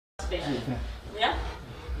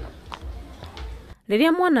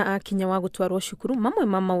Riria mwana akinya wa gutwarwo cukuru, mamwe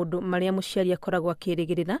ma maundu maria muciari akoragwo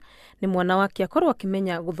akirigirira ni mwana wake akorwo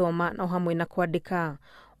akimenya guthoma na hamwe na kwandika.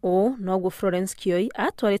 Noguo Florence Kioi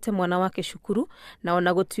atwarite mwana wake cukuru, na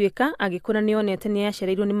ona gutuika agikura nionete ni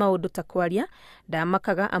yacereirwo ni maundu ta kwaria,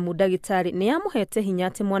 ndamakaga amu ndagitari ni amuhete hinya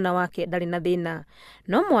ati mwana wake ndari na thina.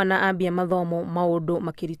 No mwana ambia mathomo maundu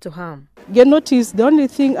makirituha. You notice the only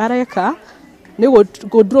thing areka ni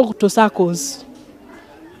go draw to circles.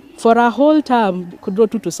 For a whole term could draw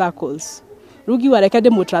to circles. Rugi wareka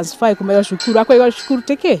demo transfer kumenya cukuru akwa cukuru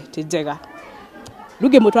teke tejega.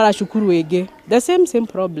 Ruge mutwara cukuru ege the same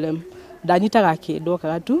problem. Ndanyitaga kindu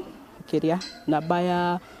kagatu kiria na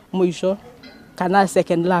baya muisho kana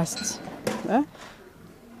second last.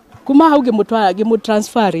 Kuma hauge mutwara ge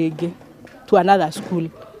transfer ege to another school.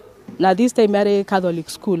 Na this time are Catholic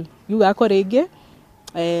school. You akore ege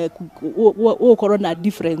corona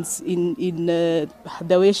difference in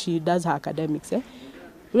the way she does her academics.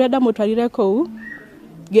 It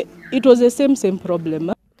was the same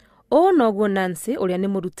problem. Noguo Nancy uria ni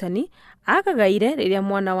murutani agagaire riria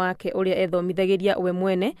mwana wake uria ethomithagiria we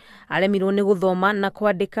mwene aremirwo ni guthoma na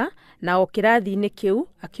kwandika, na okirathi-ini kiu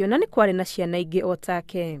akiona ni kwari na ciana ingi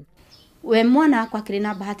otake. We mwana akwa kiri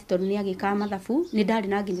na bahati tondu ni agika mathabu, ni ndari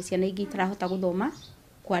na nginya ciana ingi itarahota guthoma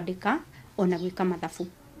kwandika ona gwika mathabu.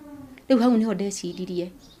 Riu hau niho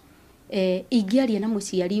ndeciririe ingiaria na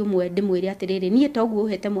muciari umwe ndimwire atiriri nie toguo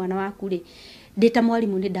uhete mwana waku ri ndita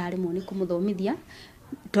mwarimu ni ndarimo ni kumuthomithia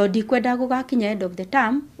tondi kwenda gugakinya end of the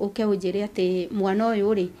term uke unjire ati mwana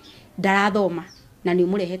uyu ri ndarathoma na ni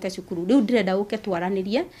umurehete cukuru. Riu ndirenda uke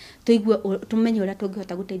twaranirie tuigue tumenye uria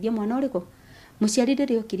tungihota guteithia mwana uriko. Muciari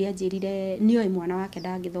riri okiri anjirire nioi mwana wake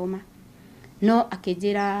ndangithoma, no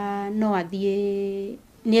akinjira no athie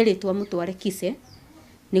nieritwa mutware Kise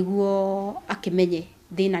niguo akimenye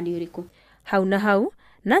thina ni uriku. Hau na hau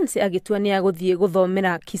Nancy agitua ni aguthie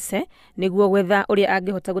guthomera Kise niguo gwetha uria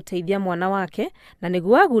angihota guteithia mwana wake, na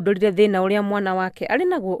niguo agundurire thina uria mwana wake ari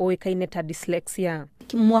naguo uikaine ta dyslexia.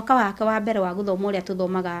 Mwaka wake wa mbere wa guthoma uria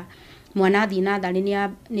tuthomaga mwana athii na thari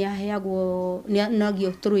ni aheagwo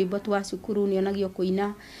nionagio turuimbo twa cukuru, nionagio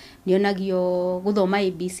kuina, nionagio guthoma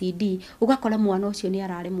ABCD. Ugakora mwana ucio ni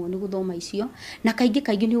araremwo ni guthoma icio, na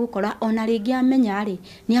kaingi ni ugukora ona ringi amenya ri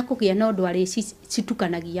ni akugia na undu ari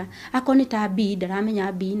citukanagia. Akoni ta B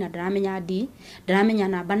ndaramenya B na ndaramenya D, ndaramenya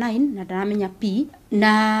namba 9 na ndaramenya P,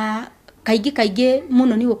 na kaingi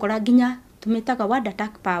muno ni ugukora nginya tumitaga word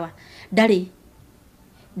attack power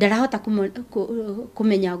ndarahota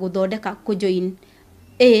kumenya guthondeka kujoin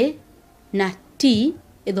A na T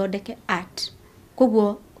ithondeke at.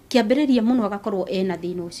 Koguo kiambiriria muno agakorwo ena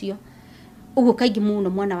thina ucio. Uguo kaingi muno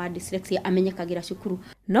mwana wa dyslexia amenyekagira cukuru.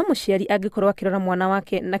 No muciari angikorwo akirora mwana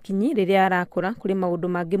wake na kinyi riria arakura kuri maundu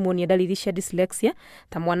mangimuonia dalili cia dyslexia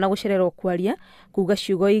ta mwana gucererwo kwaria, kuga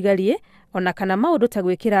ciugo igarie, ona kana maundu ta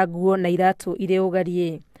gwikira nguo na iratu ire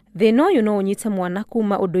ugarie. Thina uyu no unyite mwana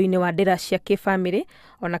kuma undu-ini wa ndera cia kifamily,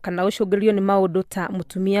 ona kana ucungiririo ni maundu ta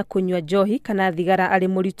mutumia kunywa njohi kana thigara ari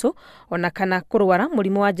muritu, ona kana kurwara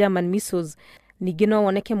murimu wa German measles. Ningi no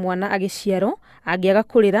woneke mwana agiciaro agiaga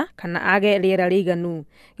kurira kana age riera riganu.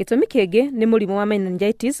 Gitumi kingi ni murimu wa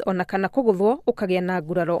meningitis, ona kana kuguthwo ukagia na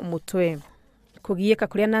nguraro mutwe. Kugieka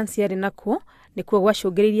kuria Nancy ari nakuo nikuo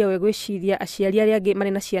gwacungiriria we gwiciria aciari aria angi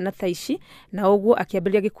mari na ciana ta ici, na uguo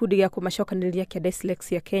akiambiriria gikundi gia kumacokaniria kia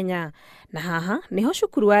dyslexia Kenya. Na haha niho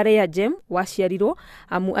cukuru wa Rea Gem waciarirwo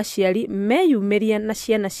amu aciari meyumiria na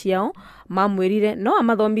ciana ciao mamwirire no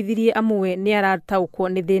amathomithirie amwe ni arataukwo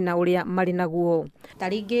ni thina uria mari naguo.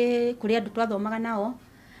 Taringi kuri andu twathomaga nao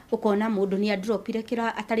ukona mundu ni adropire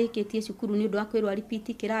kira atarikitie cukuru ni undu wa kwirwa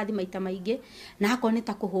repeat kirathi maita maingi, na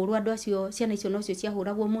akoneta kuhurwa andu acio ciana icio no cio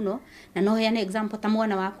ciahuragwo muno. Na no heane example ta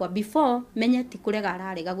mwana wakwa before menye ti kurega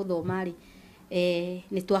ararega guthoma ri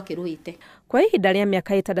ni twakiruite. Kwa ihinda ria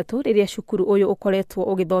miaka 6 riria cukuru uyu ukoretwo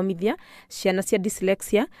ugithomithia ciana cia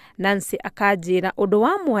dyslexia, Nancy akanjira undu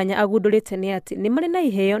wa mwanya agundurite ni ati ni mari na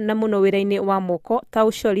iheo na muno wira-ini wa moko ta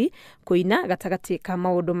ucori, kuina gatagati ka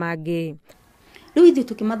maundu mangi. Riu ithu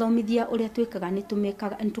tukimathomithia uria twikaga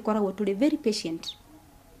ni tukoragwo turi very patient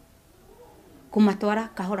kumatwara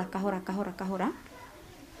kahora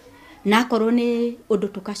na akorwo ni undu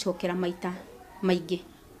tukacokera maita maingi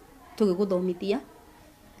tugiguthomithia,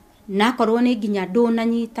 na akorwo ni nginya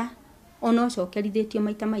ndunanyita ono cokerithitio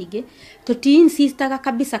maita maingi tuti-insistaga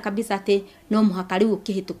kabisa ati no muhaka riu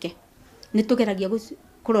ukihituke. Ni tugeragia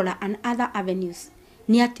kurora an other avenues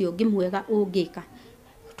ni ati ungi mwega ungika,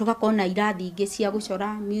 tukakona irathi ingi cia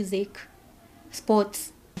gucora, music,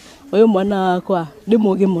 sports. Uyu mwana wakwa ndi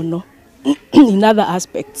mugi muno in other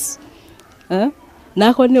aspects.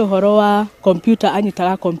 nako nĩ ũhoro wa computer,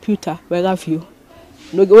 anyitaga computer wega biũ.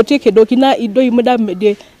 Gũtirĩ kĩndũ kina indo imwe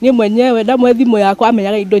niĩ mwenyewe ndamwe thimũ yakwa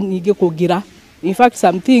amenyaga indo nyingĩ kũngira. In fact,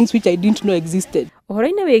 some things which I didn't know existed.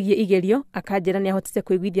 Ũhoro-inĩ wĩgiĩ igerio, akanjĩra nĩ ahotete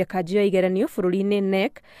kũiguithia kanjũ ya igeranio bũrũri-inĩ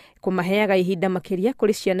NEC, kũmaheaga ihinda makĩria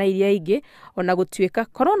kũrĩ ciana iria ingĩ, ona gũtuĩka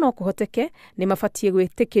korwo no kũhoteke nĩ mabatie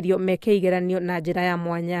gwĩtĩkĩrio meke igeranio na njĩra ya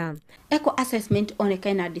mwanya. Eco assessment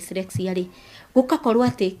onekaine na dyslexia rĩ, gũkakorwo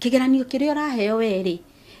atĩ kĩgeranio kĩrĩa ũraheo we rĩ,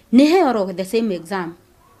 nĩ heo the same exam.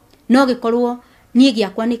 No gĩkorwo niĩ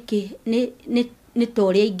gĩakwa nĩ ta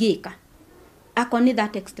ũrĩa ingĩka. Akwa ni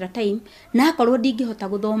that extra time, na akorwo ndingĩhota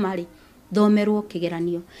gũthoma rĩ, thomerwo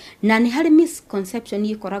kĩgeranio. Na nĩ harĩ misconception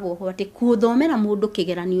ikoragwo ho atĩ kuthomera mũndũ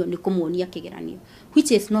kĩgeranio nĩ kũmuonia kĩgeranio,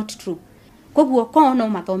 which is not true. Koguo korwo no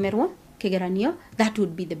mathomerwo kĩgeranio, that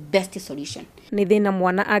would be the best solution. Nĩ thĩna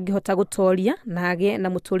mwana angĩhota gũtoria na agĩe na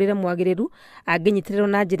mũtũrĩre mwagĩrĩru, angĩnyitĩrĩrwo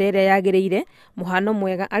na njĩra ĩrĩa yagĩrĩire. Mũhano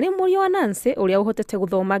mwega arĩ mũriũ wa Nancy ũrĩa ũhotete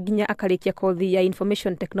gũthoma nginya akarĩkia kothi ya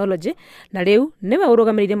information technology, na rĩu nĩwe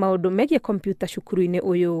ũrũgamĩrĩire maũndũ megiĩ computer cukuru-inĩ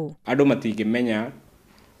ũyũ. Andũ matingĩmenya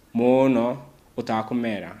mũno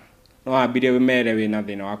ũtakũmera. No wambire wĩmere wĩna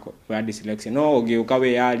thĩna wa dyslexia. No ũngĩũka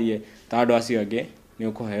wĩyarie ta andũ acio angĩ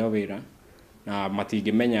nĩ ũkũheo wĩra. Na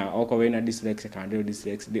matingĩmenya okorwo wĩna dyslexia kana ndũrĩ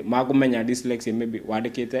dyslexia. Makũmenya dyslexia maybe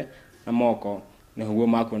wandĩkĩte na moko nĩguo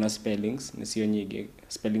makuona spellings nĩcio nyingĩ.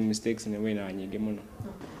 Spelling mistakes nĩ wĩna nyingĩ mũno.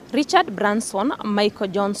 Richard Branson,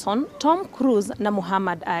 Michael Johnson, Tom Cruise na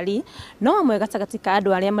Muhammad Ali no amwe gatagatĩ ka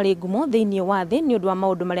andũ arĩa marĩ ngumo thĩinĩ wa thĩ nĩ ũndũ wa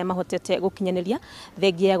maũndũ marĩa mahotete gũkinyanĩria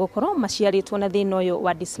thengia ya gũkorwo maciarĩtwo na thĩna ũyũ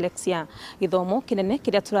wa dyslexia. Gĩthomo kĩnene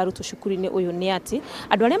kĩrĩa tũrarutwo cukuru-inĩ ũyũ nĩ atĩ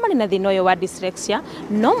andũ arĩa marĩ na thĩna ũyũ wa dyslexia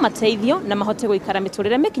no mateithio na mahote gũikara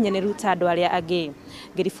mĩtũrĩre mĩkinyanĩru ta andũ arĩa angĩ.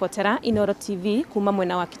 Ngĩribotera Inooro TV kuma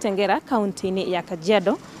mwena wa Kitengera, kaunti-inĩ ya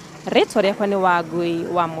Kajiado. Rĩtwa rĩakwa nĩ Wangui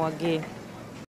wa Mwangi.